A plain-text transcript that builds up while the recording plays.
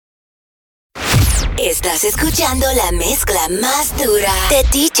Estás escuchando la mezcla más dura de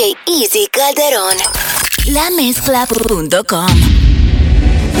DJ EASY Calderón. LaMezcla.com.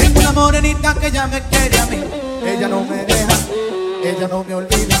 Tengo una morenita que ya me quiere a mí. Ella no me deja, ella no me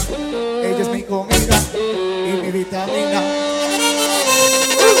olvida. Ella es mi comida y mi vitamina.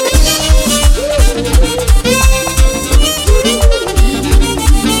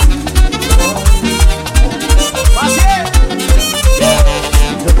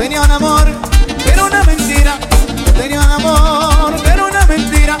 Yo tenía un amor, pero una mentira. Yo tenía un amor, pero una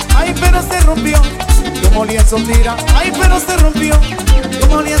mentira. Ay, pero se rompió, como lienzo tira. Ay, pero se rompió,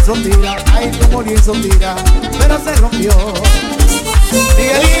 como lienzo tira. Ay, como lienzo tira, pero se rompió.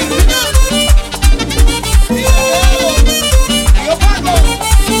 Miguelín,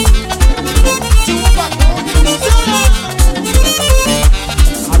 Tío Paco,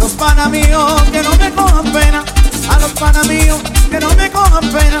 a los panas míos que no me cojan pena. A los panas míos que no me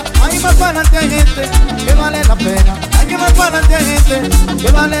cojan pena. Ay, más para adelante hay gente que vale la pena. Ay, que más para adelante hay gente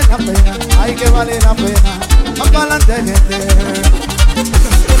que vale la pena. Ay, que vale la pena. Más para adelante hay gente.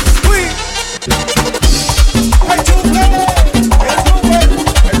 Uy. ¡El chufle! ¡El chufle!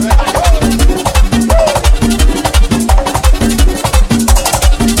 ¡El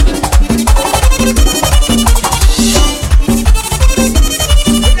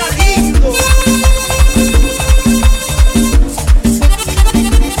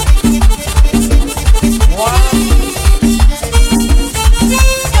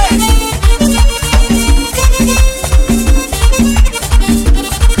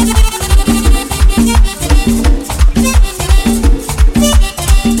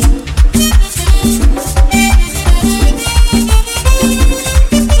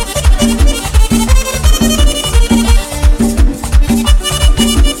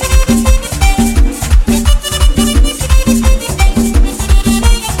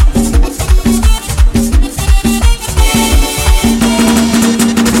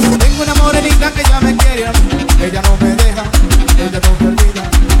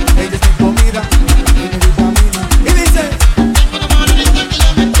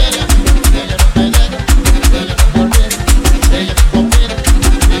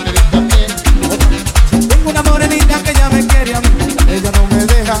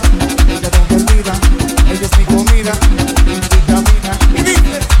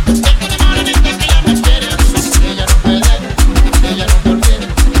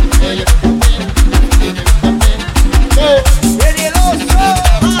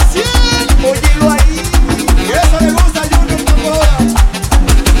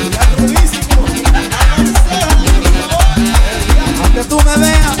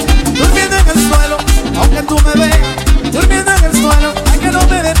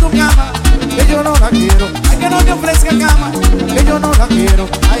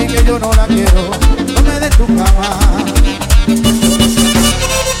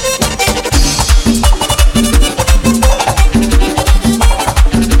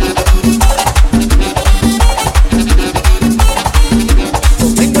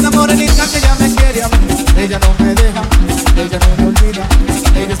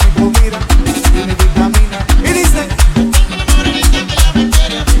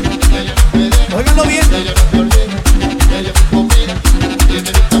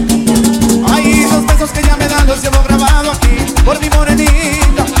Ay, los besos que ya me dan los llevo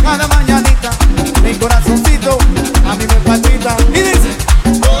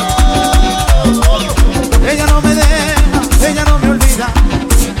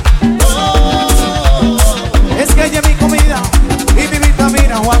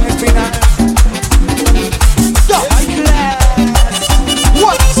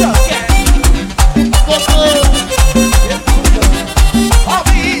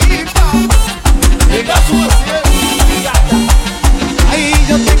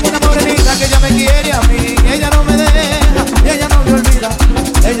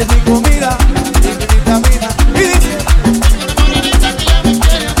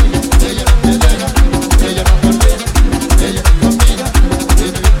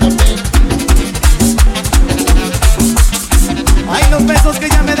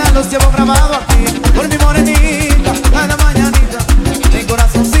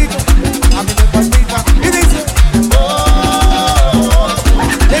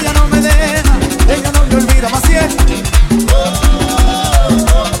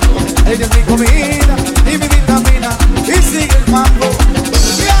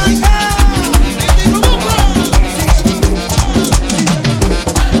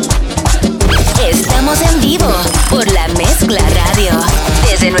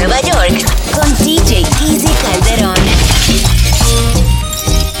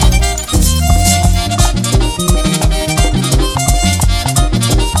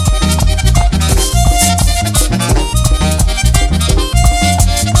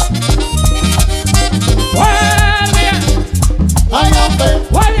hombre.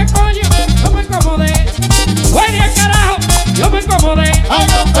 Guardia coño, yo me incomodé. Guardia carajo, yo me incomodé.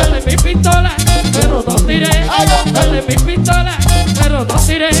 Dale mi pistola, pero no tiré. Dale mi pistola, pero no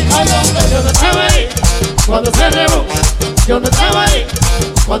tiré. Yo no estaba ahí cuando se rebó. Yo no estaba ahí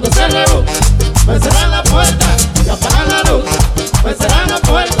cuando se rebó. Me cerran la puerta y apagan la luz. Me cerran la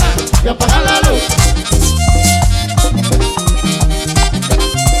puerta y apagan la luz.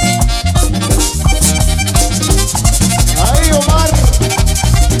 Ahí, Omar.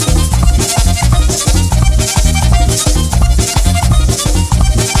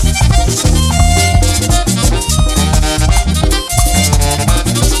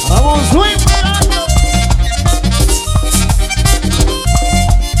 Vamos, swing.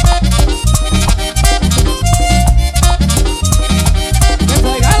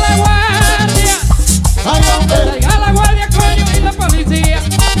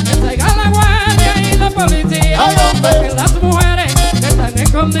 Que las mujeres que están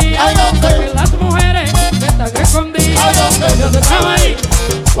escondidas, que las mujeres que están escondidas. Yo no estaba ahí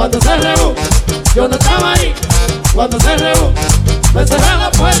cuando se rebó. Yo no estaba ahí cuando se rebó. Me cerran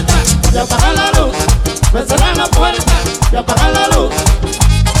la puerta y apagan la luz. Me cerran la puerta y apagan la luz.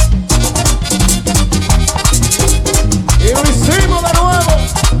 Y lo hicimos de nuevo.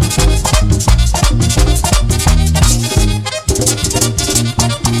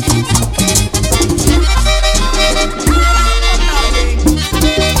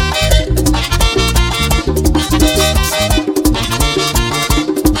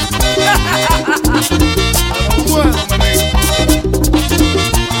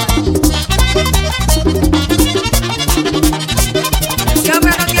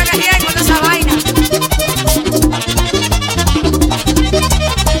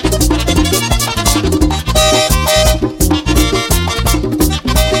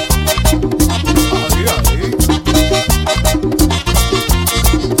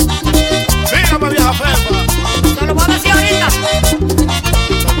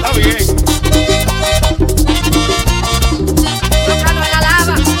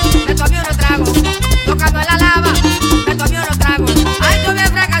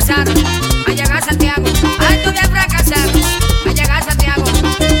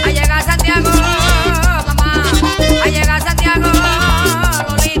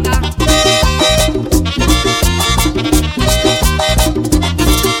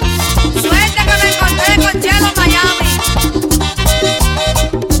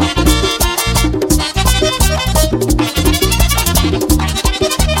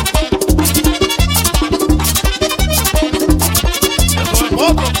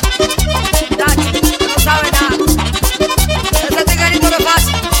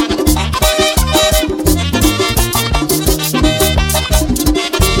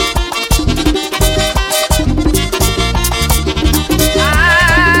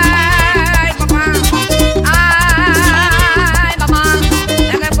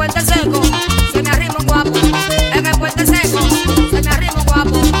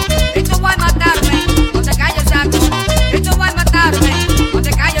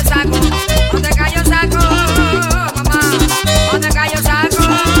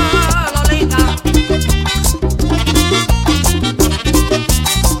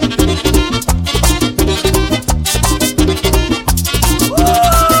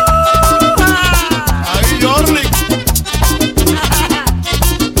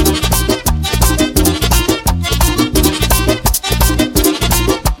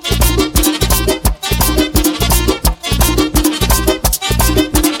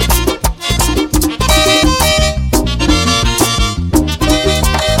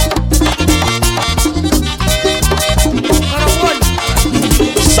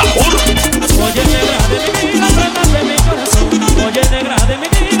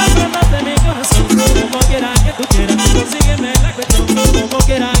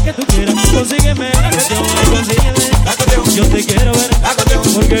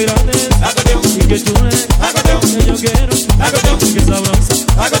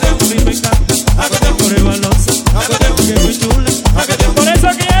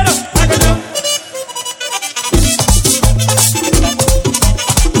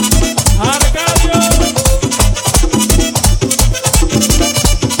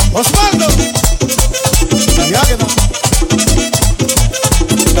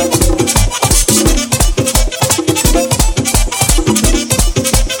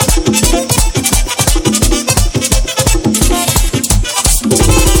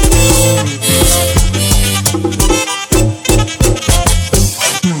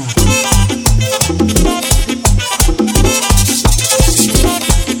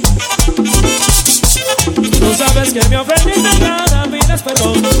 que me ofendiste nada a mí.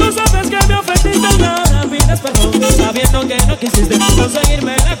 quisiste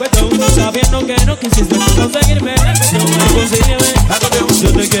conseguirme la cuestión, sabiendo que no quisiste conseguirme la cuestión. Reconcíliame,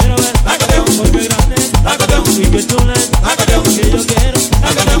 yo te quiero ver, porque grande, y que chula, que yo quiero,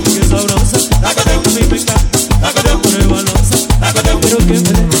 que sabrosa, a mí me encanta, pone balosa, pero que me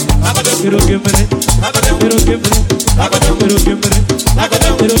dé, pero que me dé, pero que me dé, pero que me dé, pero que me dé,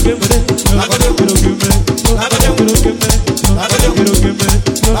 pero que me dé, pero que me dé, quiero que me dé,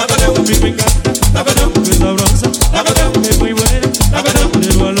 a mí me encanta, es sabrosa, es muy buena,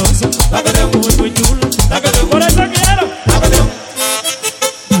 es balosa, es muy chula, por eso quiero.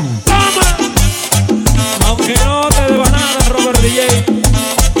 Toma, aunque no te deba nada, Robert DJ.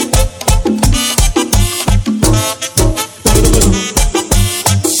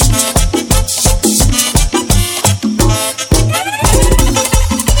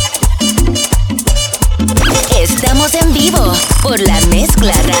 Estamos en vivo por La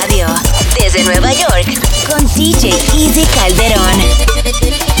Mezcla Radio desde Nueva York con DJ EASY Calderón.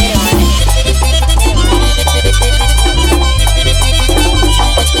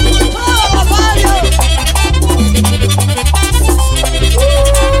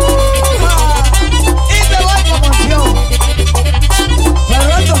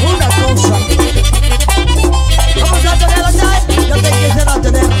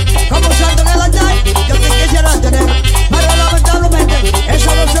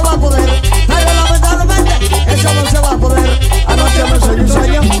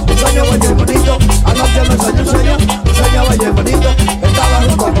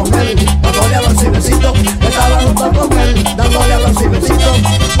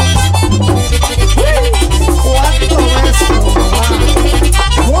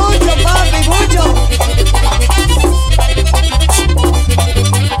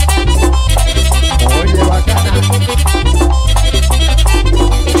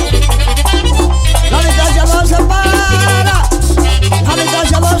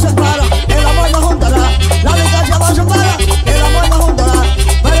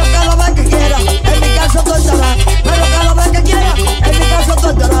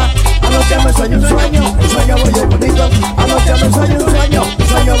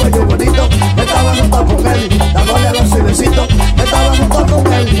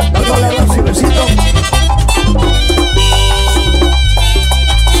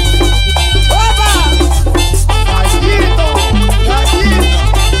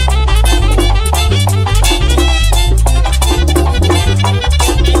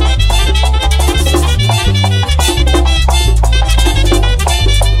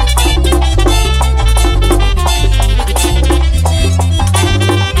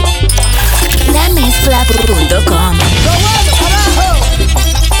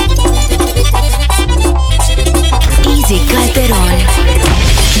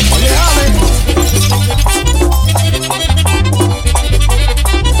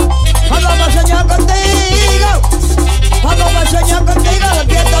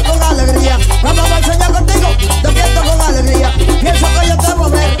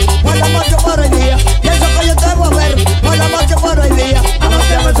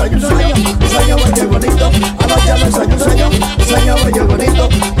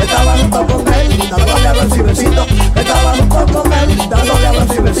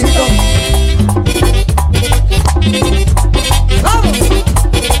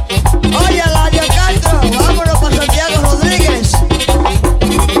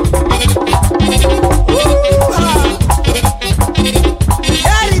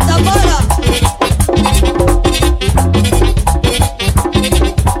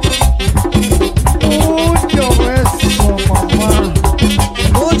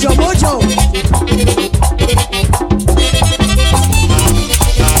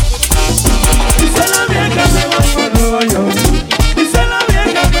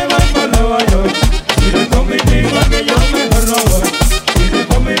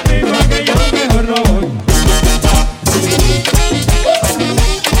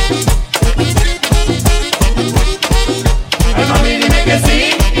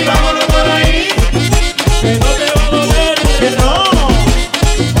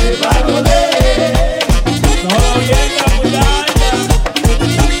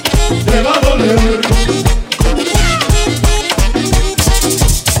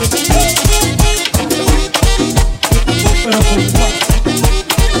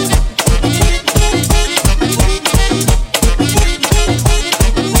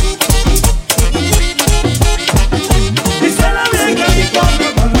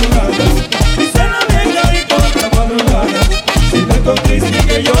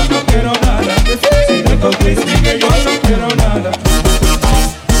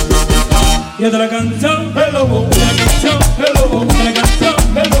 Y otra canción, el lobo, la canción,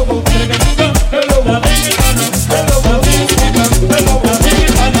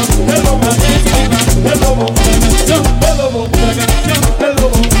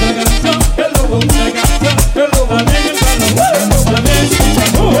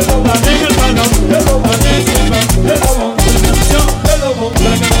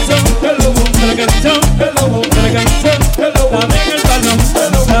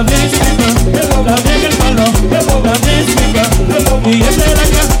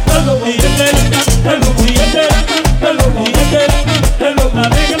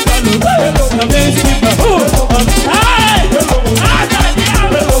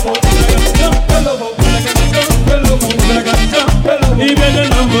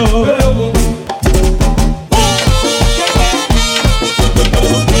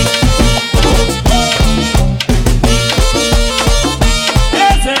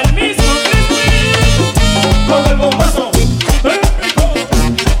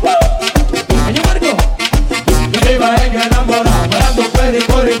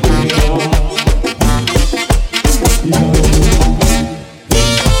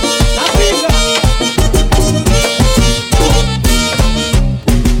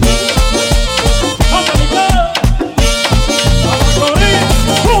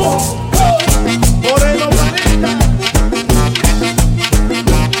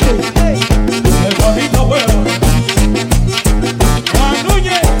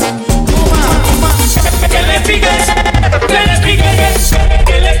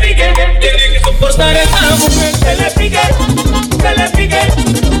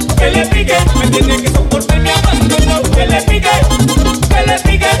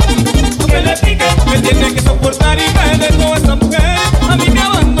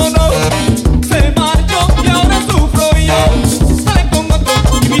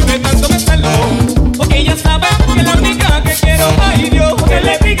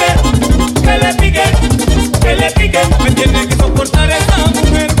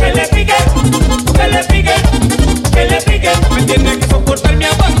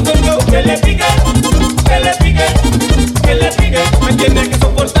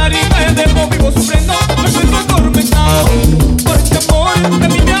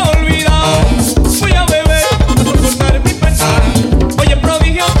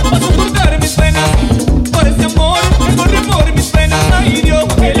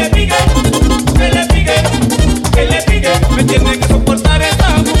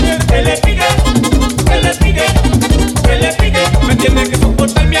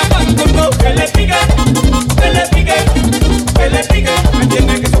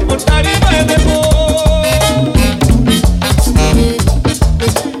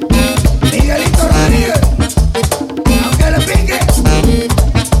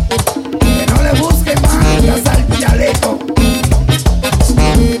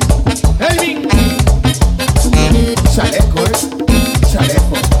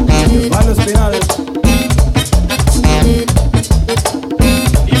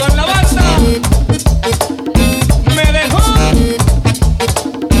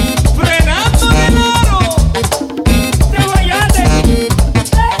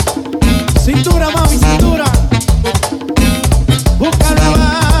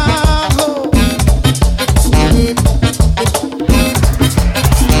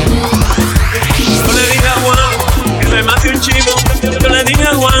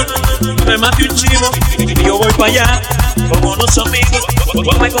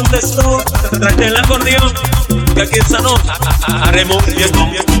 Tráete el acordeón, que aquí esta noche haremos un fiestón.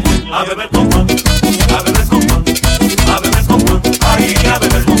 A beber con Juan, a beber con Juan, a beber con Juan, ay, a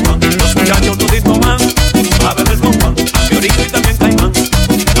beber con Juan. Los muchachos toditos van, a beber con Juan, a Fiorito y también Caimán,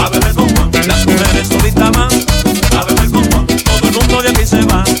 a beber con Juan. Las mujeres toditas van, a beber con Juan. Todo el mundo de aquí se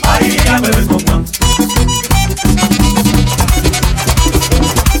va, ay, a beber con Juan.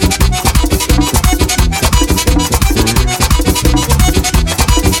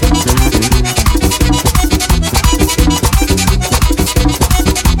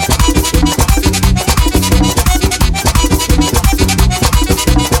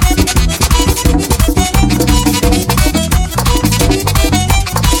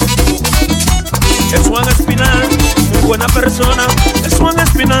 Es Juan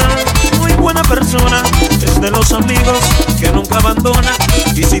Espinal, muy buena persona. Es de los amigos que nunca abandona.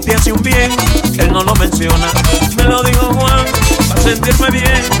 Y si te hace un bien, él no lo menciona. Me lo dijo Juan, para sentirme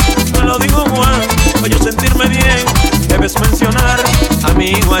bien. Me lo dijo Juan, para yo sentirme bien. Debes mencionar a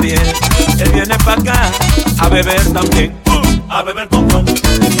mi hijo Ariel. Él viene para acá a beber también. A beber con Juan,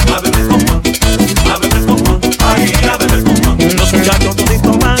 a beber con Juan, a beber con Juan, ay, a beber con Juan. Los muchachos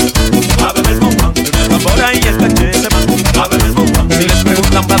toditos van, a beber con Juan. El tambora y el caché se van.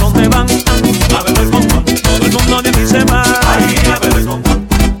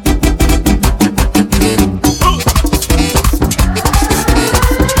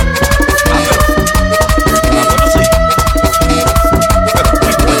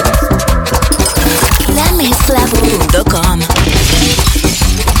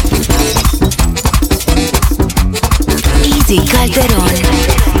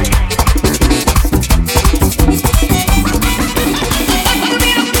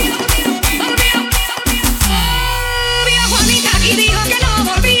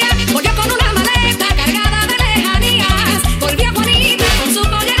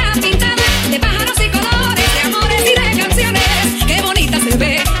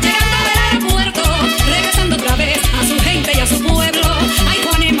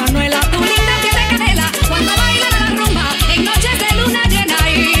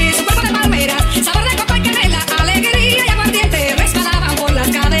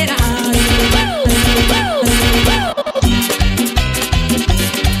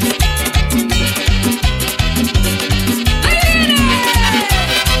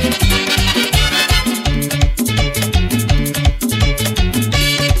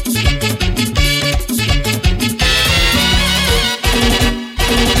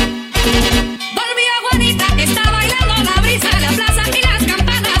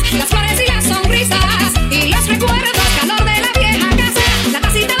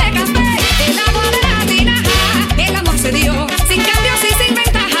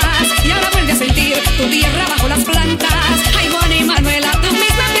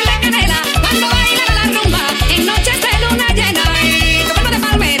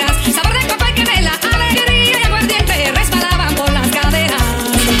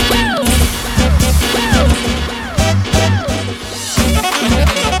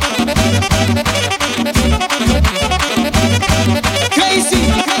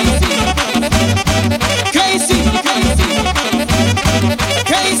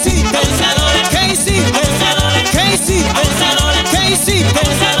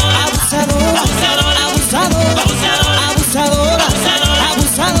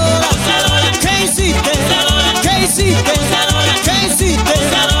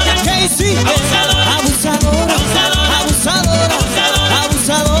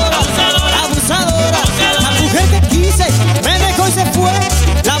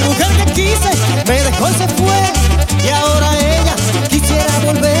 amor se fue y ahora ella quisiera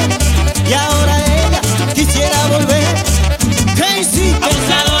volver. Y ahora ella quisiera volver. ¿Qué hiciste?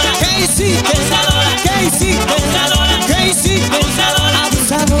 Abusadora. ¿Qué hiciste? Abusadora. ¿Qué hiciste? Abusadora. ¿Qué hiciste? Abusadora.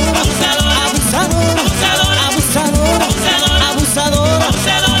 Abusadora. Abusadora. Abusadora. Abusadora. Abusadora. Abusadora. Abusadora.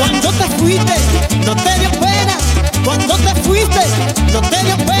 Cuando te fuiste, no te dio pena. Cuando te fuiste, no te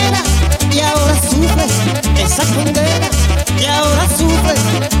dio pena. Y ahora sufres esa condena. Y ahora sufres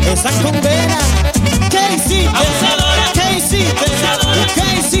esa condena. ¿Qué hiciste? Abusadora. ¿Qué hiciste? Abusadora. ¿Qué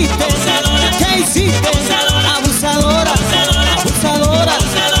hiciste? Abusadora. ¿Qué hiciste? Abusadora. Abusadora. Abusadora.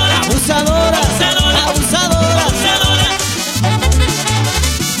 Abusadora. Abusadora. Abusadora. Abusadora. Abusadora.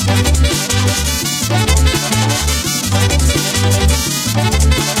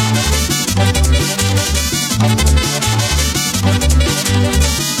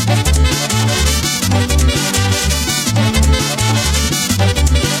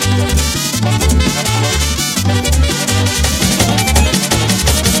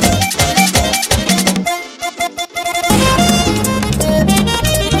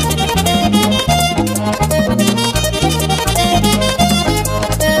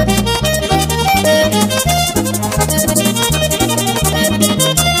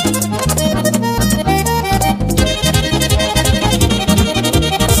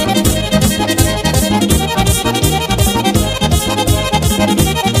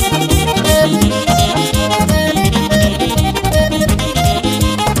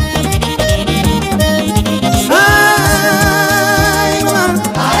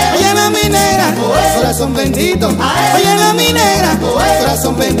 Corazón bendito, oye la minera,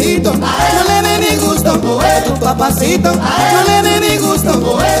 corazón bendito, no le dé ni gusto a tu papacito, no le dé ni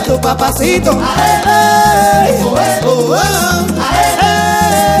gusto a tu papacito. Ay, oh, oh, ay,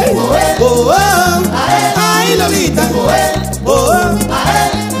 oh, oh, ay, Lolita, oh, oh.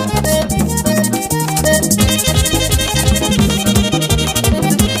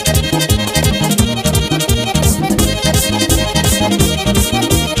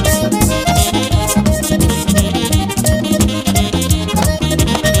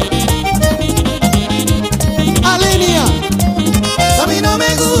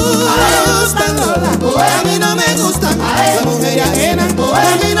 La mujer ajena, a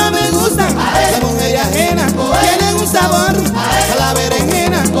mí no me gustan. La mujer ajena tienen un sabor a la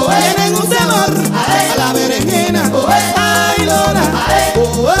berenjena, tienen un sabor a la berenjena. Ay, Lola,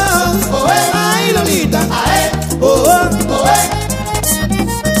 oh, oh, ay, Lolita, oh, oh.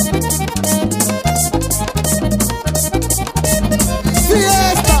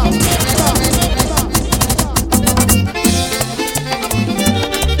 Fiesta.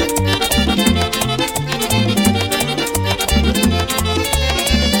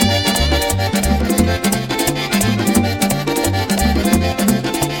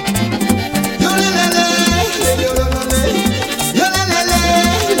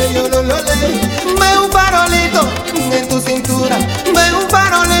 Ve un farolito en tu cintura, ve un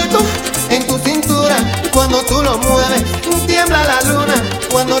farolito en tu cintura. Cuando tú lo mueves, tiembla la luna.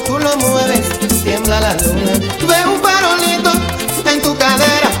 Cuando tú lo mueves, tiembla la luna. Ve un farolito en tu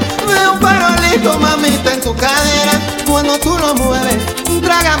cadera, ve un farolito, mamita, en tu cadera. Cuando tú lo mueves,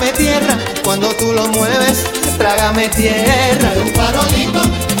 trágame tierra. Cuando tú lo mueves, trágame tierra. Ve un farolito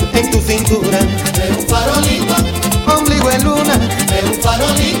en tu cintura, ve un farolito, ombligo de luna, ve un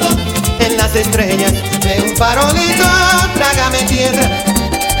farolito en las estrellas, ve un farolito, trágame tierra.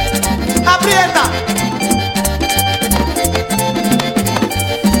 Aprieta.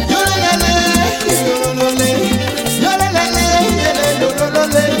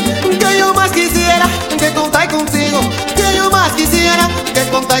 Que yo más quisiera que contar contigo, que yo más quisiera que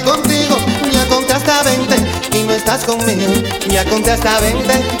contar contigo. Ya conté hasta 20 y no estás conmigo, ya conté hasta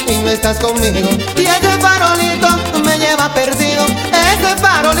 20 y no estás conmigo. Y ese farolito me lleva perdido, ese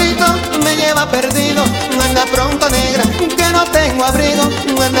farolito me lleva perdido. Anda pronto, negra, que no tengo abrigo,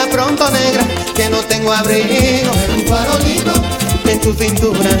 anda pronto, negra, que no tengo abrigo. Un farolito en tu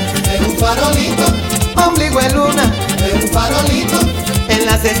cintura, un farolito, ombligo de luna, un farolito en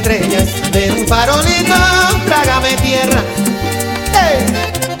las estrellas, de un farolito, trágame tierra. ¡Hey!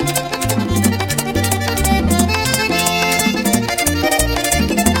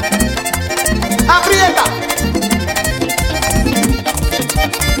 ¡Aprieta!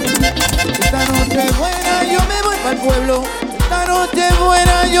 Esta noche buena yo me voy pa'l pueblo. Esta noche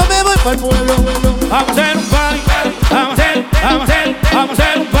buena yo me voy pa'l pueblo. Vamos a hacer un party, vamos a hacer un party, vamos a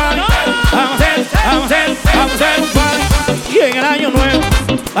hacer un party. Y en el año nuevo,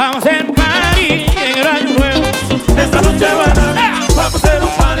 vamos a hacer un party. En el año nuevo, Esta noche buena, vamos a hacer un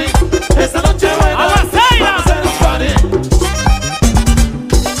party. Esta noche buena, vamos a hacer un party.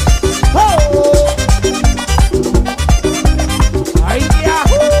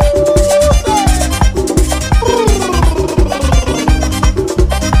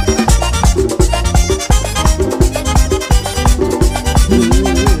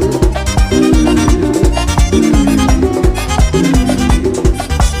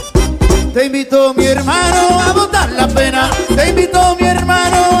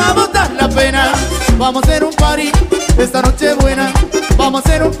 vamos a hacer un party esta noche buena. Vamos a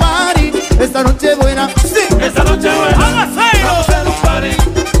hacer un party esta noche buena. Sí, esta noche buena. Vamos a hacer un party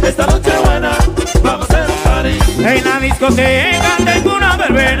esta noche buena. Vamos a hacer un party. En la discoteca tengo una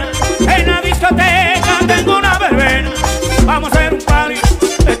verbena. En la discoteca tengo una verbena. Vamos a hacer un party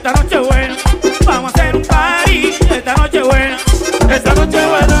esta noche buena. Vamos a hacer un party esta noche buena. Esta noche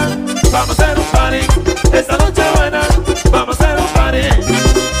buena. Vamos a hacer un party esta noche buena. Vamos a hacer un party.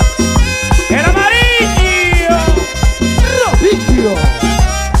 El amarillo Robinho.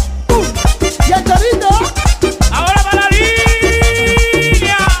 Y el Torito. ahora para la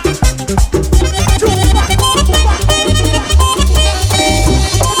línea.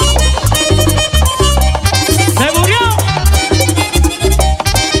 Se murió.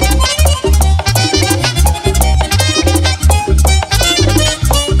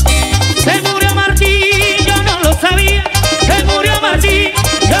 Se murió Martín, yo no lo sabía. Se murió Martín,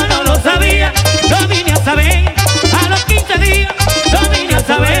 yo no lo sabía. Lo vine a saber a los 15 días. Lo vine a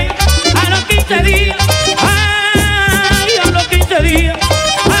saber a los 15 días. Ay, a los 15 días.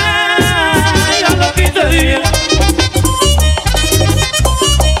 Ay, a los 15 días.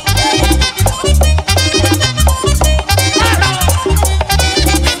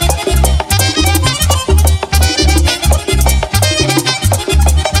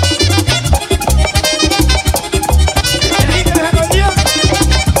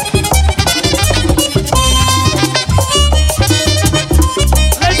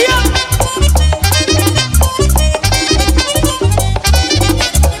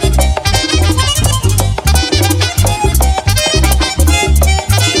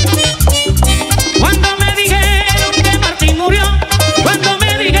 Cuando me dijeron que Martín murió, cuando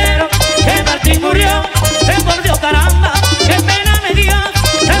me dijeron que Martín murió, se mordió caramba, qué pena me dio,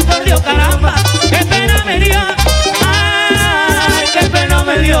 se mordió caramba, qué pena me dio, ay, qué pena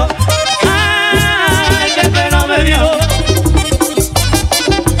me dio, ay, qué pena me dio.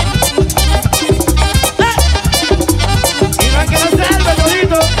 Y no hay que hacerlo,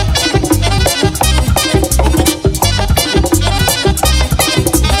 todito.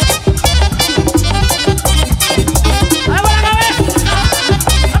 ¡Ahí va la cabeza!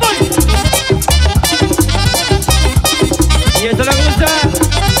 ¡Voy! Y esto le gusta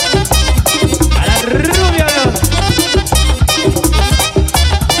a la rubia.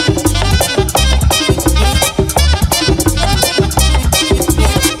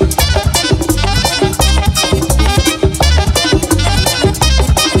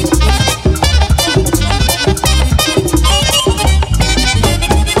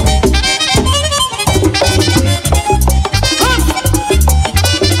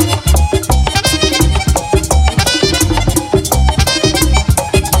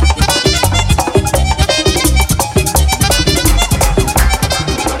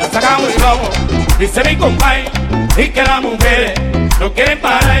 Ya sacamos el globo, dice mi compadre, y que las mujeres no quieren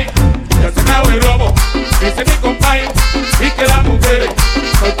parar. Ya sacamos el globo, dice mi compadre, y que las mujeres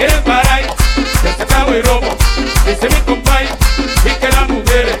no quieren parar. Ya sacamos el globo, dice mi compadre, y que las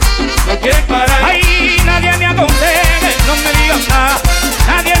mujeres no quieren parar. Ay, nadie me aconseje, no me digas nada.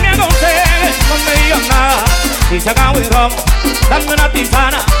 Nadie me aconseje, no me digas nada. Dice acá el globo, dame una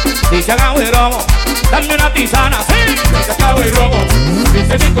tisana. Dice acá el globo, dame una tisana. Sí, ya sacamos el globo,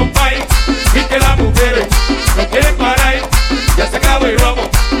 dice mi compadre, y que las mujeres no quieren parar. Ya se acabó el robo,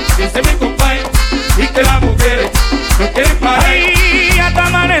 dice mi compadre, y que las mujeres no quieren parar. Ay, ya está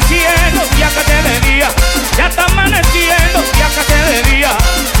amaneciendo, ya que te de día. Ya está amaneciendo, ya que te de día.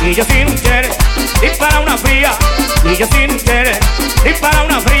 Y yo si no quiere, dispara una fría. Y yo si no quiere, dispara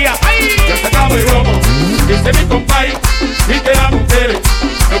una fría. Ay, ya se acabó el robo, dice mi compadre, y que las mujeres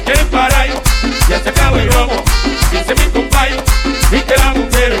no quieren parar. Ya se acabó el robo, dice mi compadre, y que las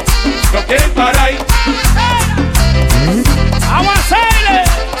mujeres no quieren parar. ¡Vamos a hacerle!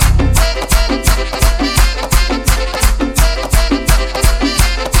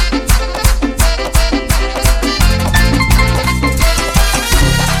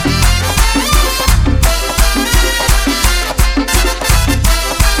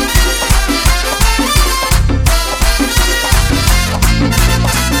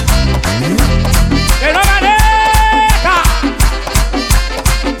 ¡Que no maneja!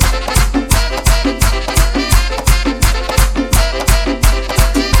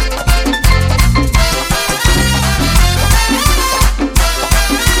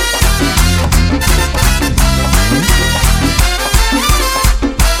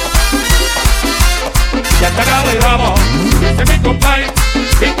 Ya se acabó el ramo, dice mi compadre,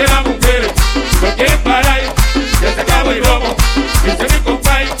 y que las mujeres no quieren parar. Ya se acabó el ramo, dice mi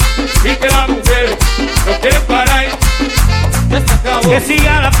compadre, y que las mujeres no quieren parar. Ya se acabó que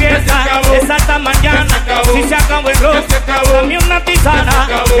siga la fiesta, es hasta mañana, si se acabó el rock, dame una tisana,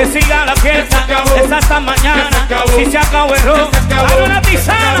 que siga la fiesta, es hasta mañana, si se acabó el rock, dame una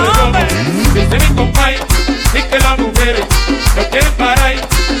tisana, hombre. Dice mi compay, sí que las mujeres no quieren parar,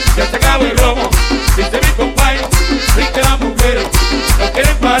 ya se acabó el romo. Dice mi compay, sí que las mujeres no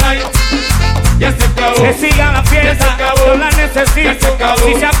quieren parar, ya se acabó. Que siga la fiesta, yo la necesito,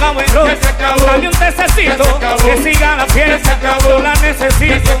 si se acabó el rock, dame un tececito, que siga la fiesta, yo la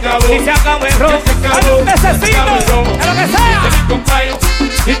necesito, si se acabó el rock, dame un tececito, de lo que sea. Dice mi compay,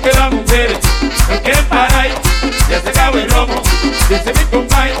 sí que las mujeres no quieren parar, ya se acabó el romo. Dice mi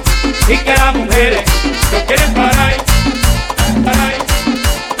compay, Y que las mujeres no quieren parar, parar.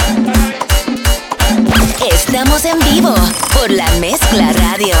 Estamos en vivo por La Mezcla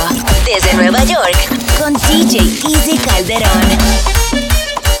Radio. Desde Nueva York, con DJ EASY Calderon.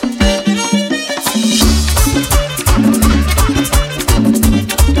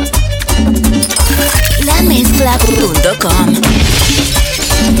 LaMezcla.com.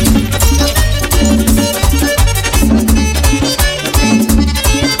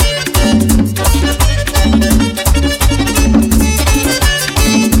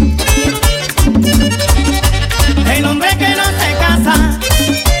 El hombre que no se casa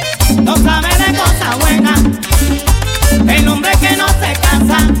no sabe de cosas buenas. El hombre que no se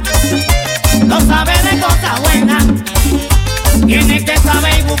casa no sabe de cosas buenas. Tiene que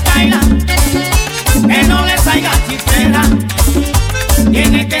saber buscarla, que no le salga chiflera.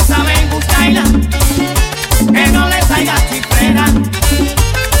 Tiene que saber buscarla, que no le salga chiflera.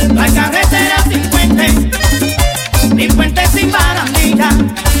 La carretera sin puente, ni puente sin barandilla.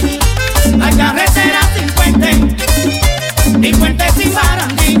 La carretera sin puente, ni puente sin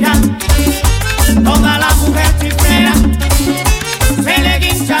barandilla. Toda la mujer chiflera se le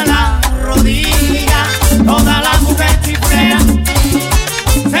guincha la rodilla. Toda la mujer chiflera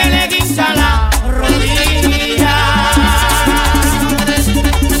se le guincha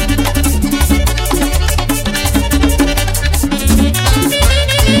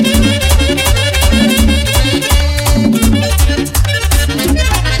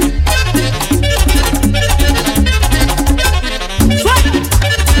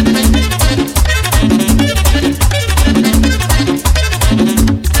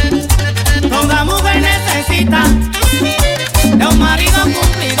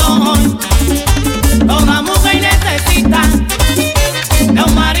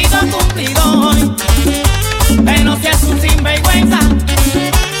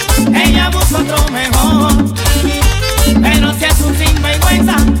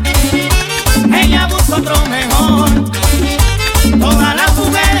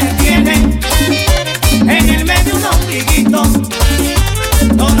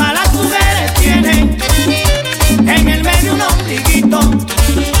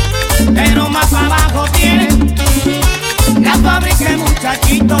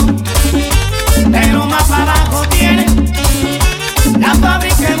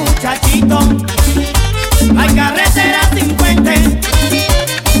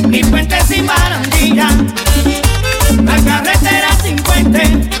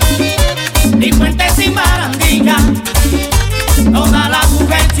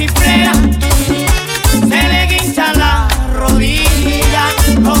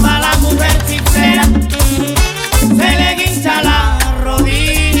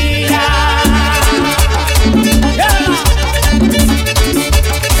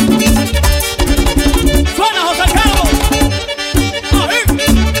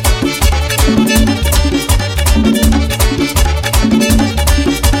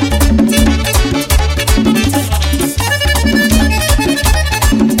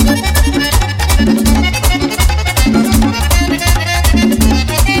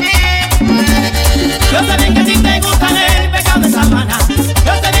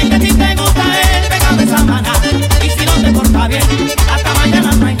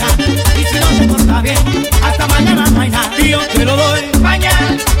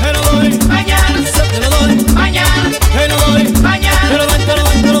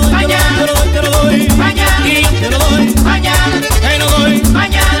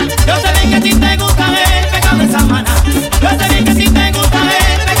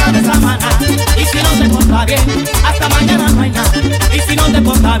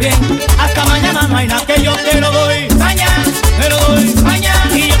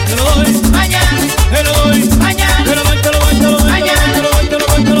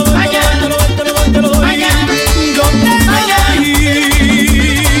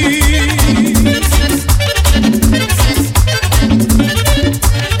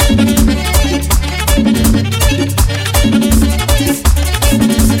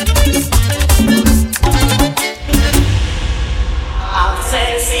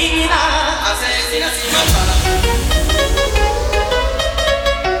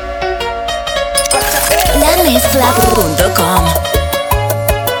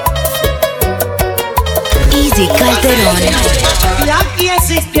EASY CALDERON. Si aquí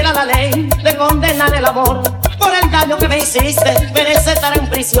existiera la ley de condenar el amor por el daño que me hiciste, merece estar en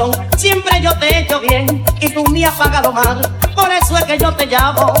prisión. Siempre yo te he hecho bien y tú me has pagado mal. Por eso es que yo te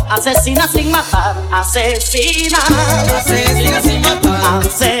llamo asesina sin matar. Asesina, Asesina sin matar,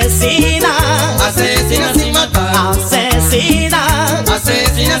 asesina, asesina sin matar, asesina,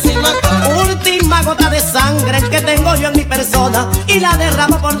 asesina sin matar. Última gota de sangre que tengo yo en mi persona y la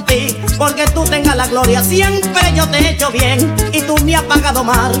derramo por ti, porque tú tengas la gloria. Siempre yo te he hecho bien y tú me has pagado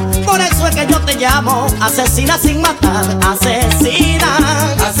mal. Por eso es que yo te llamo asesina sin matar.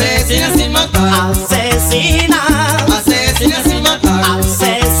 Asesina, Asesina sin matar, asesina, asesina sin matar,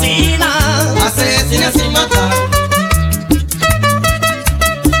 asesina, asesina sin matar.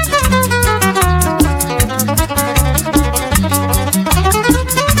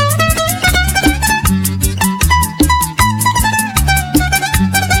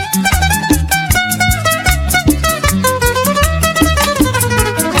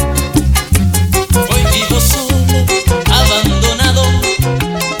 Hoy vivo solo, abandonado,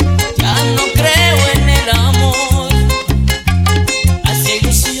 ya no creo en el amor. Hacía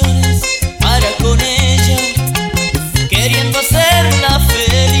ilusiones para con ella, queriendo hacerla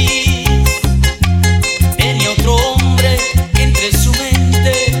feliz. Tenía otro hombre entre su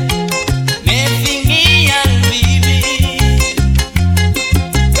mente, me fingía al vivir.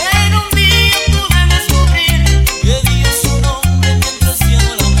 Pero un día pude descubrir que di su nombre mientras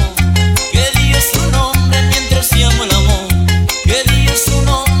hacíamos el amor. Que di su nombre mientras hacíamos el amor. Que di su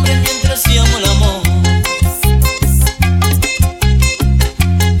nombre mientras hacíamos el amor.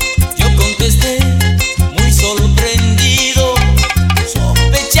 Yo contesté muy sorprendido,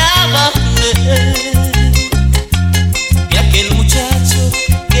 sospechaba de aquel muchacho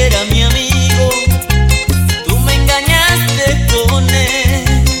que era mi amigo. Tú me engañaste con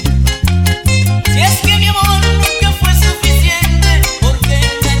él. Si es que mi amor nunca fue suficiente, porque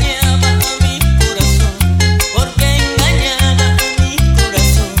engañaba a mi corazón, porque engañaba a mi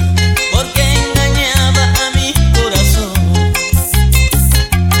corazón, porque engañaba a mi corazón.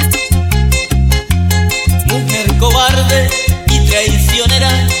 Mujer cobarde y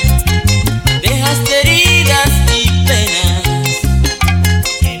traicionera, dejaste heridas y penas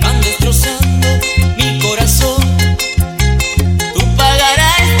que van destrozando mi corazón. Tú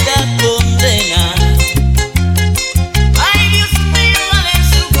pagarás esta condena. Ay, Dios mío, vale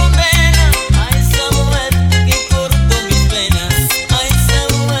su condena a esa mujer que cortó mis venas, a esa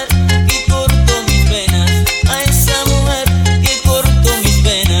mujer que cortó mis venas, a esa mujer que cortó mis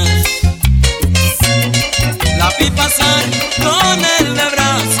venas. La vi pasar con él de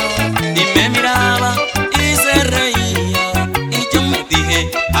brazo y me miraba y se reía, y yo me dije,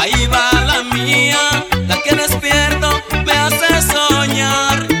 ahí va la mía, la que despierto me hace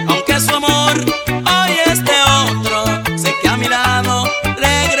soñar. Aunque su amor hoy es de otro, sé que a mi lado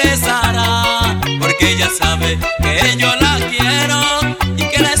regresará, porque ella sabe que yo la quiero y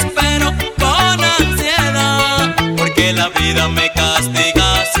que la espero con ansiedad. Porque la vida me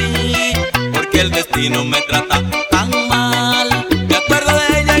castiga así, porque el destino me trata tan mal. Me acuerdo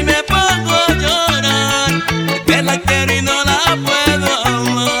de ella y me pongo a llorar, porque la quiero y no la puedo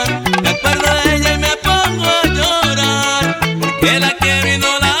amar. Me acuerdo de ella y me pongo a llorar, porque la quiero y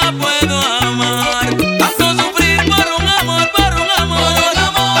no la puedo amar. Tanto sufrir por un amor,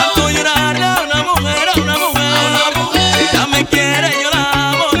 tanto llorarle a una mujer, Ella me quiere, yo la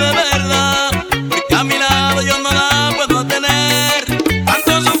amo de verdad, porque a mi lado yo no la puedo tener.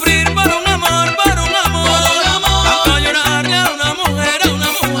 Tanto sufrir por un amor, tanto llorarle a una mujer,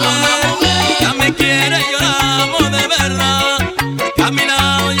 Ella me quiere, yo la amo de verdad, porque a mi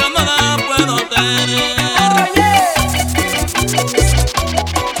lado yo no la puedo tener.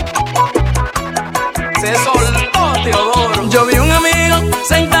 Se soltó Teodoro. Yo vi un amigo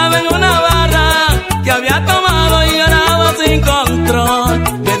sentado en una barra que había tomado y lloraba sin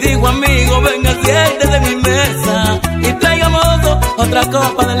control. Me dijo, amigo, venga, siéntese de mi mesa y traigamos otra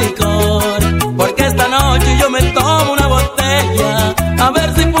copa de licor, porque esta noche yo me tomo una botella, a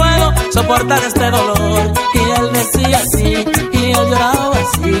ver si puedo soportar este dolor. Y él decía así, y él lloraba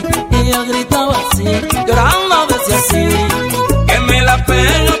así, y él gritaba así, llorando decía así: que me la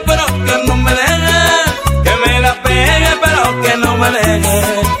pegue pero que no me deje, que me la pegue pero que no me deje,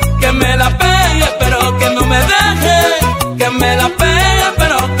 que me la pegue pero que no me deje, que me la pegue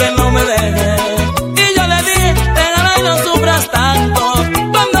pero que no me deje. Y yo le dije, déjala y no sufras tanto,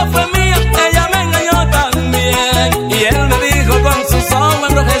 cuando fue mía ella me engañó también. Y él me dijo con sus ojos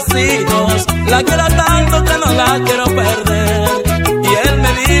enrojecidos, la quiero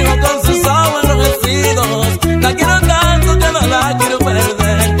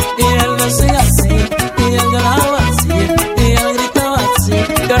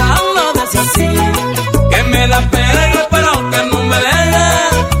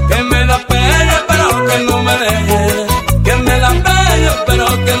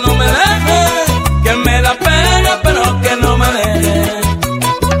pero que no me deje, que me da pena, pero que no me deje.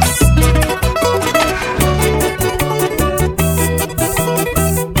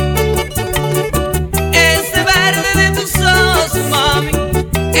 Ese verde de tus ojos, mami,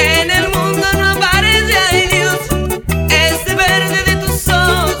 en el mundo no aparece, ay Dios. Ese verde de tus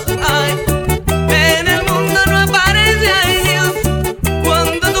ojos, ay, en el mundo no aparece, ay Dios.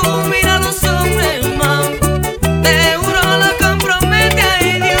 Cuando tú miras a los hombres, mami, te juro lo compromete, ay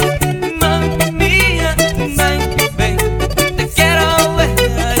Dios. Mami mía, ven, ven, te quiero ver,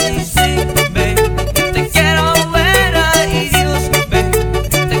 ay sí, ven, te quiero ver, ay Dios, ven,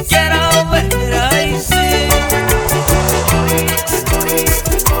 te quiero ver, ay sí.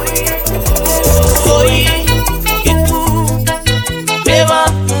 Hoy que tú te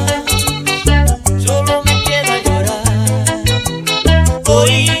vas, solo me queda llorar.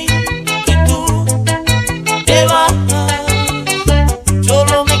 Hoy que tú te vas,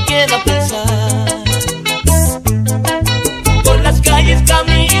 solo me queda pensar. Por las calles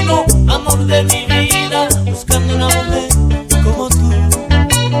camino, amor de mi vida, buscando una mujer como tú,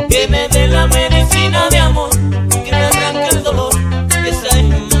 que me dé la medicina de amor, que me arranque el dolor, esa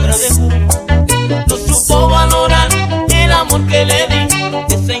hembra de mujer no supo valorar el amor que le di.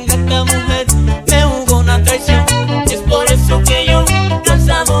 Esa ingata mujer me jugó una traición. Es por eso que yo,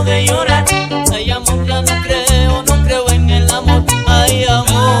 cansado de llorar, ay amor, ya no creo en el amor. Ay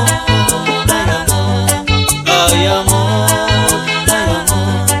amor, ay amor, ay amor,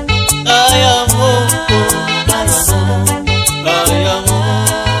 ay amor, ay amor, ay amor,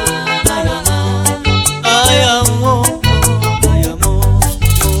 ay amor, ay amor.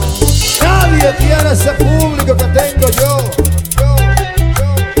 Nadie tiene ese público que tengo yo.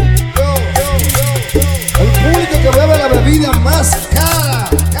 El público que bebe la bebida más cara.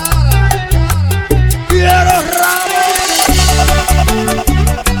 ¡Quiero rabo!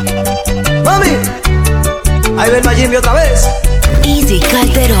 Mami, ahí ve el Mayimbe otra vez. Easy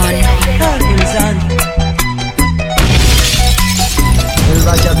Calderón. El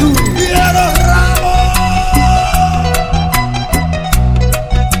bachatú. ¡Quiero rabo!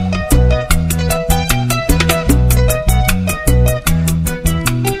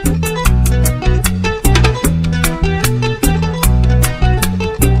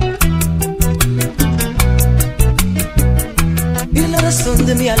 Y la razón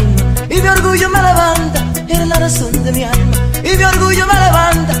de mi alma y mi orgullo me levanta. Eres la razón de mi alma y mi orgullo me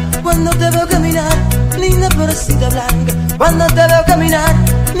levanta. Cuando te veo caminar, linda perecita blanca. Cuando te veo caminar,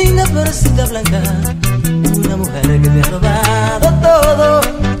 linda perecita blanca. Una mujer que me ha robado todo,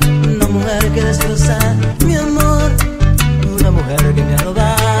 una mujer que destroza mi amor. Una mujer que me ha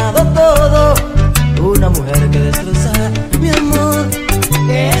robado todo, una mujer que destroza mi amor.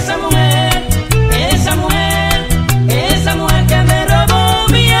 Esa mujer, esa mujer, esa mujer que me robó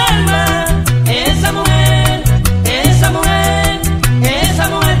mi alma. Esa mujer, esa mujer, esa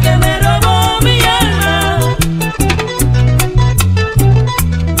mujer que me robó mi alma.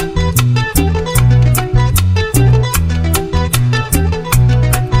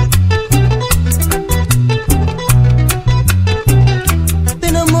 Te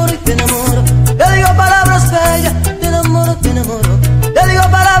enamoro y te enamoro, te digo palabras bellas. Te enamoro, te enamoro, te digo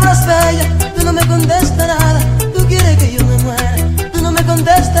palabras bellas. Tú no me contestas nada, tú quieres que yo me muera. Tú no me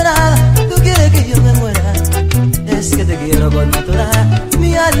contestas nada, tú quieres que yo me muera. Es que te quiero con toda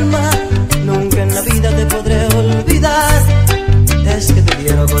mi alma, nunca en la vida te podré olvidar. Es que te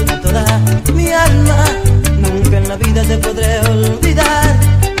quiero con toda mi alma, nunca en la vida te podré olvidar.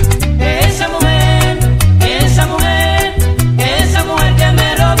 Esa mujer, esa mujer, esa mujer que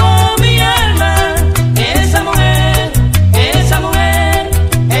me robó mi alma. Esa mujer, esa mujer,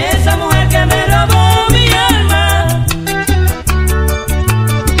 esa mujer que me robó mi alma.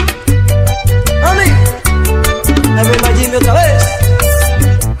 Mami, ahí ve el Mayimbe otra vez.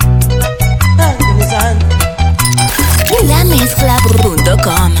 Ángel Santo.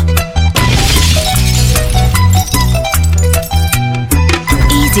 LaMezcla.com.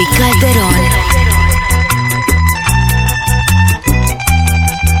 Easy Calderón.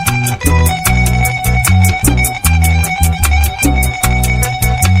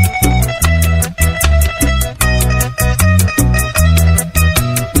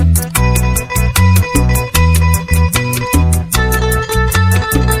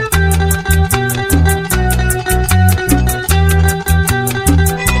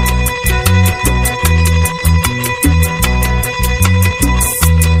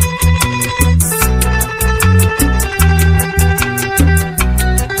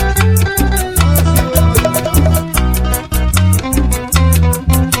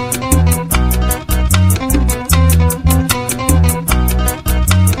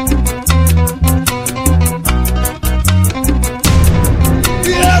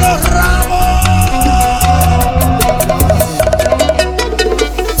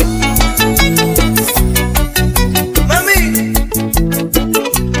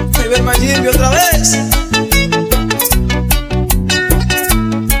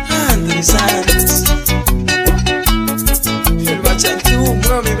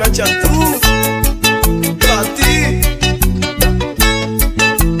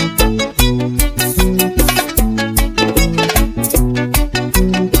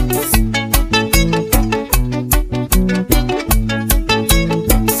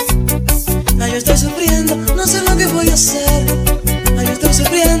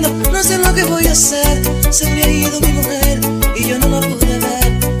 sufriendo, no sé lo que voy a hacer. Se me ha ido mi mujer y yo no la pude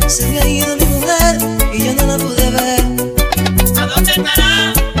ver. Se me ha ido mi mujer y yo no la pude ver. ¿A dónde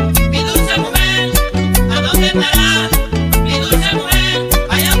estará mi dulce mujer? ¿A dónde estará mi dulce mujer?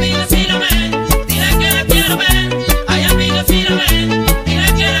 Ay, amigo, si lo ven, dile que la quiero ver. Ay, amigo, si lo ven,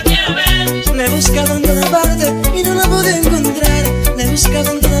 dile que la quiero ver. Le he buscado en toda parte y no la pude encontrar. Le he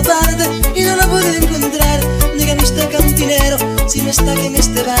buscado en toda parte y no la pude encontrar. Dígame usted, cantinero, si no está aquí en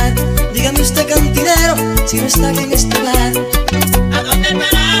este bar. Dígame usted, cantinero, si no está aquí en este bar. ¿A dónde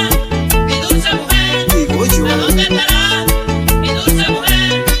estará mi dulce mujer? Digo yo. ¿A dónde estará mi dulce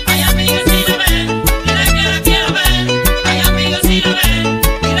mujer? Ay, amigo, si lo ven, dile que la quiero ver. Ay, amigo, si lo ven,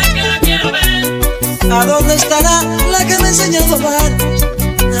 dile que la quiero ver. ¿A dónde estará la que me enseñó a amar?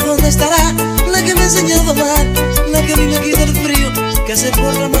 ¿A dónde estará la que me enseñó a amar? La que a mí me quita el frío que hace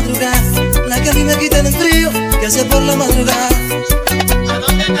por la madrugada. La que a mí me quita el frío que hace por la madrugada. ¿A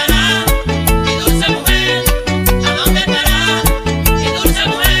dónde estará mi dulce mujer? ¿A dónde estará mi dulce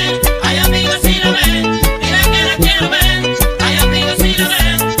mujer? Ay, amigo, si lo ven, dile que la quiero ver. Ay, amigo, si lo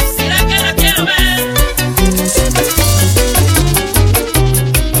ven, dile que la quiero ver.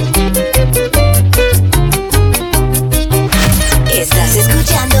 Estás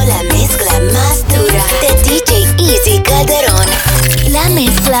escuchando la mezcla más dura de DJ EASY Calderon.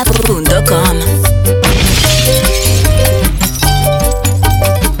 LaMezcla.com.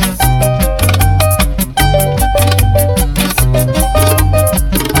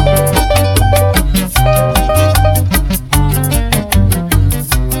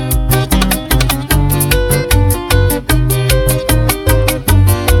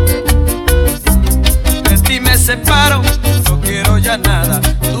 De ti me separo, no quiero ya nada.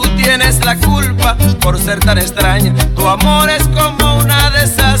 Tú tienes la culpa por ser tan extraña. Tu amor es como una de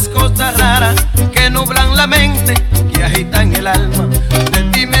esas cosas raras que nublan la mente, que agitan el alma. De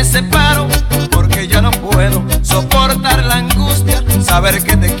ti me separo porque ya no puedo soportar la angustia, saber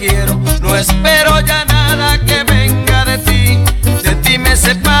que te quiero. No espero ya nada que venga de ti. De ti me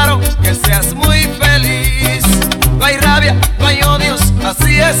separo, que seas muy feliz. No hay rabia, no hay odios,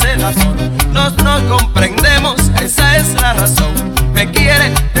 así es el amor. Nos comprendemos, esa es la razón. Me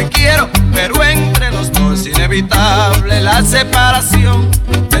quiere, te quiero, pero entre los dos inevitable la separación.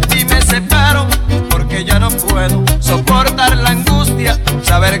 De ti me separo porque ya no puedo soportar la angustia,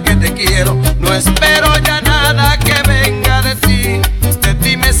 saber que te quiero. No espero ya nada que venga de ti. De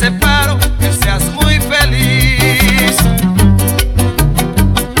ti me separo, que seas muy feliz.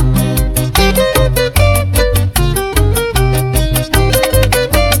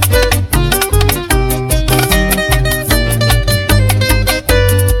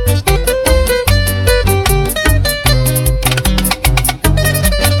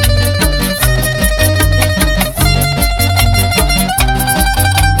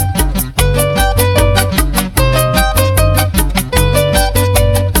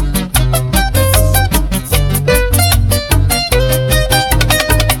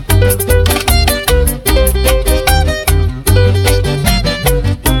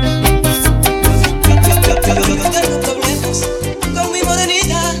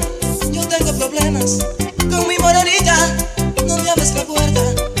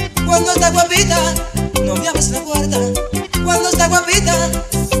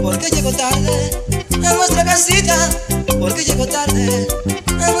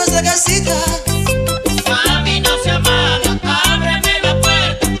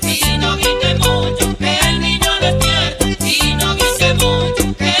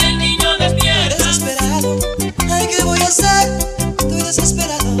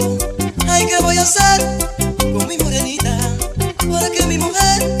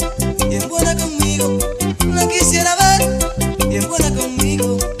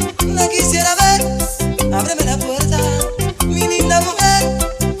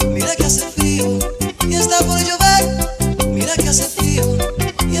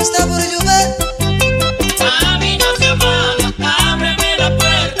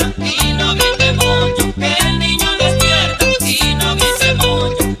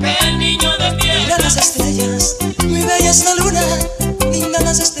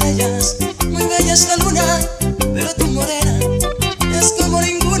 Pero tu morena es como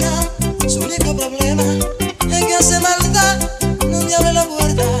ninguna. Su único problema es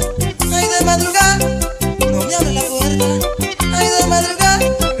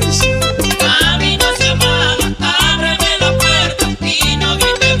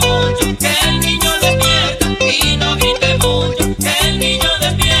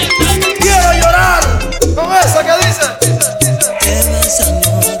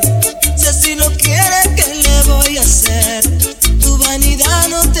ya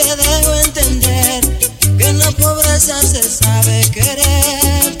no te dejo entender que en la pobreza se sabe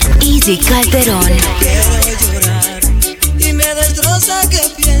querer. Easy Calderón. Quiero llorar y me destroza que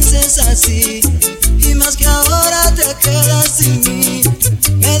pienses así, y más que ahora te quedas sin mí,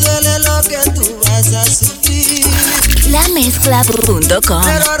 me duele lo que tú vas a sufrir. LaMezcla.com.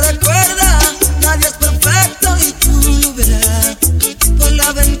 Pero recuerda, nadie es perfecto y tú lo verás, por la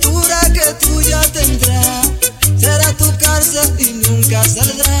aventura que tú ya tendrás, será tu cárcel y nunca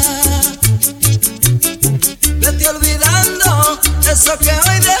saldrás. Vete olvidando eso que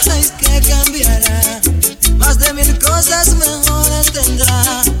hoy dejáis que cambiará, más de 1000 cosas mejores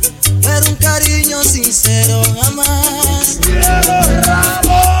tendrá, pero un cariño sincero jamás.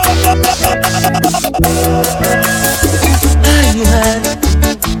 Ay, mujer,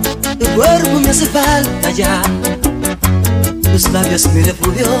 tu cuerpo me hace falta ya, tus labios mi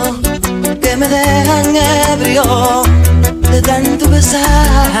refugio, que me dejan ebrio de tanto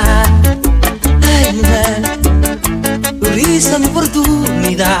besar. Ay, mujer, tu risa mi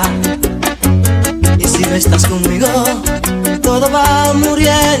oportunidad, y si no estás conmigo todo va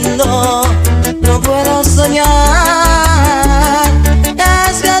muriendo, no puedo soñar.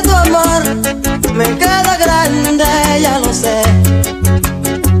 Es que tu amor me queda grande, ya lo sé.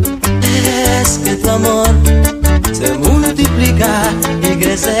 Es que tu amor se multiplica y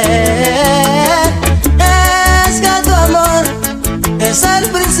crece. Es que tu amor es el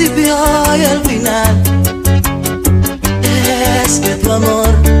principio y el final. Es que tu amor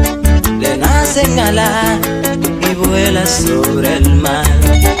le nacen alas y vuela sobre el mar.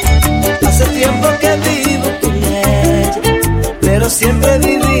 Hace tiempo que vivo con ella, pero siempre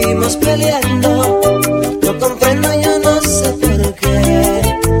vivimos peleando. No comprendo, yo no sé por qué,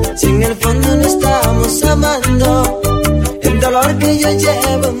 si en el fondo no estamos amando. El dolor que yo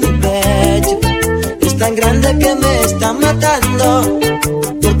llevo en mi pecho es tan grande que me está matando,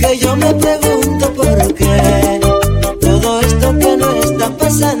 porque yo me pregunto por qué todo esto que no está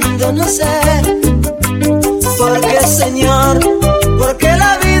pasando, no sé. ¿Por qué, Señor? ¿Por qué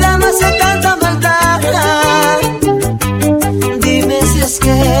la vida me hace tanta maldad? Dime si es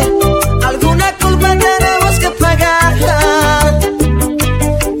que alguna culpa tenemos que pagar.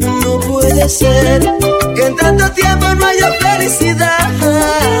 No puede ser que en tanto tiempo no haya felicidad,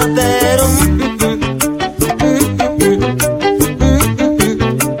 pero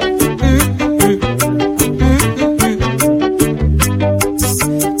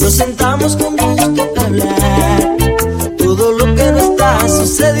nos sentamos con gusto a hablar todo lo que no está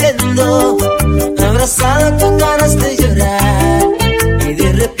sucediendo, abrazada con ganas de llorar, y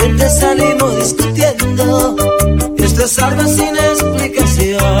de repente salimos discutiendo. Esto es algo sin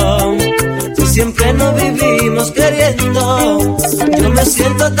explicación, si siempre nos vivimos queriendo. Yo me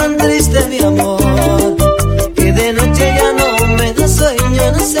siento tan triste, mi amor, que de noche ya no me da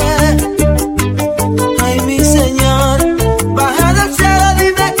sueño, no sé. Ay, mi Señor, baja del cielo,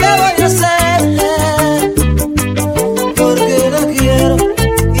 dime qué voy a hacer, porque la quiero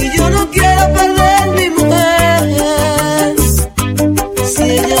y yo no quiero perder mi mujer. Si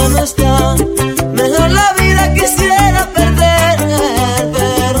ella no está, mejor la vida quisiera perder,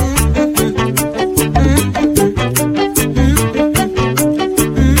 pero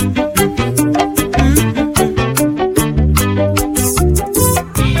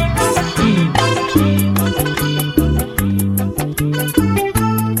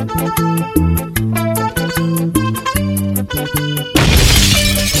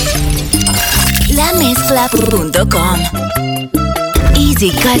LaMezcla.com.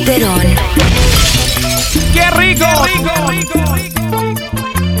 Easy Calderón. ¡Qué rico! ¡Qué rico!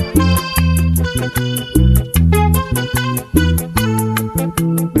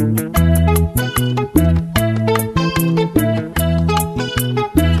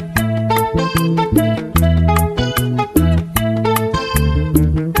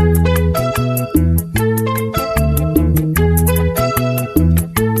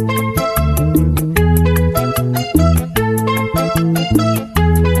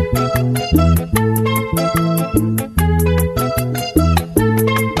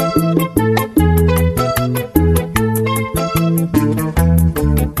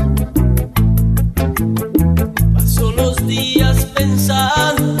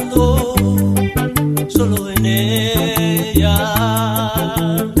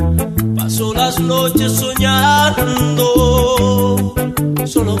 noches soñando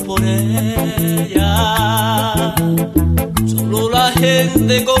solo por ella. Solo la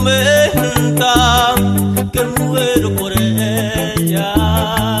gente comenta que muero por ella.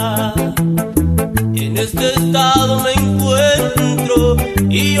 En este estado me encuentro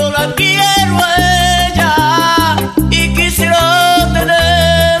y yo la quiero a ella y quisiera tener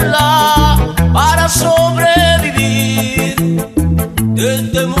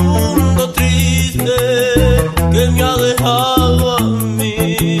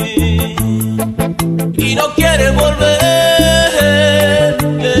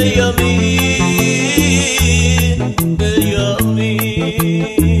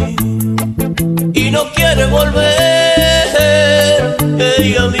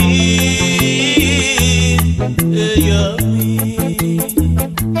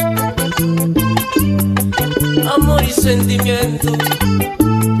amor y sentimiento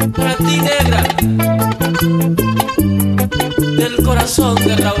para ti, negra, del corazón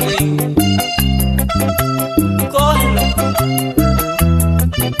de Raulín. Cógelo.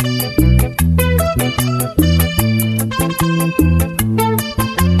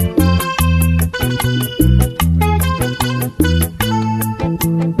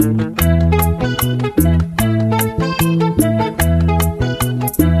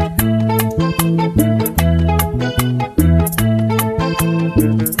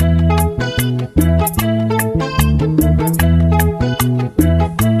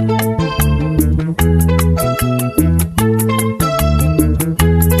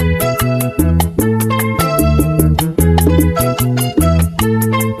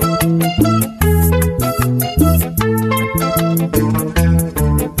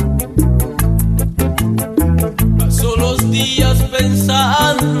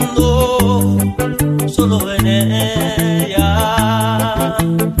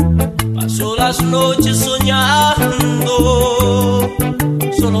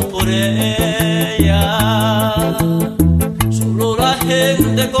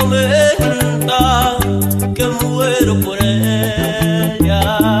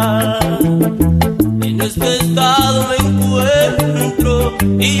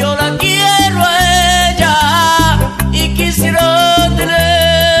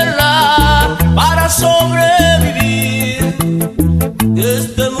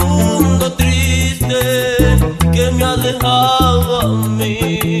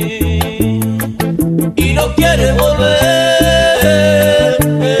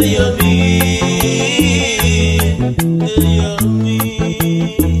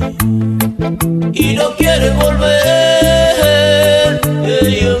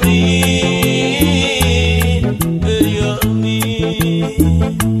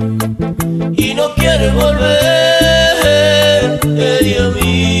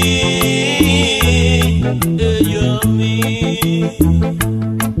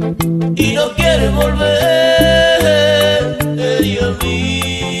 Y no quiere volver ella a mí.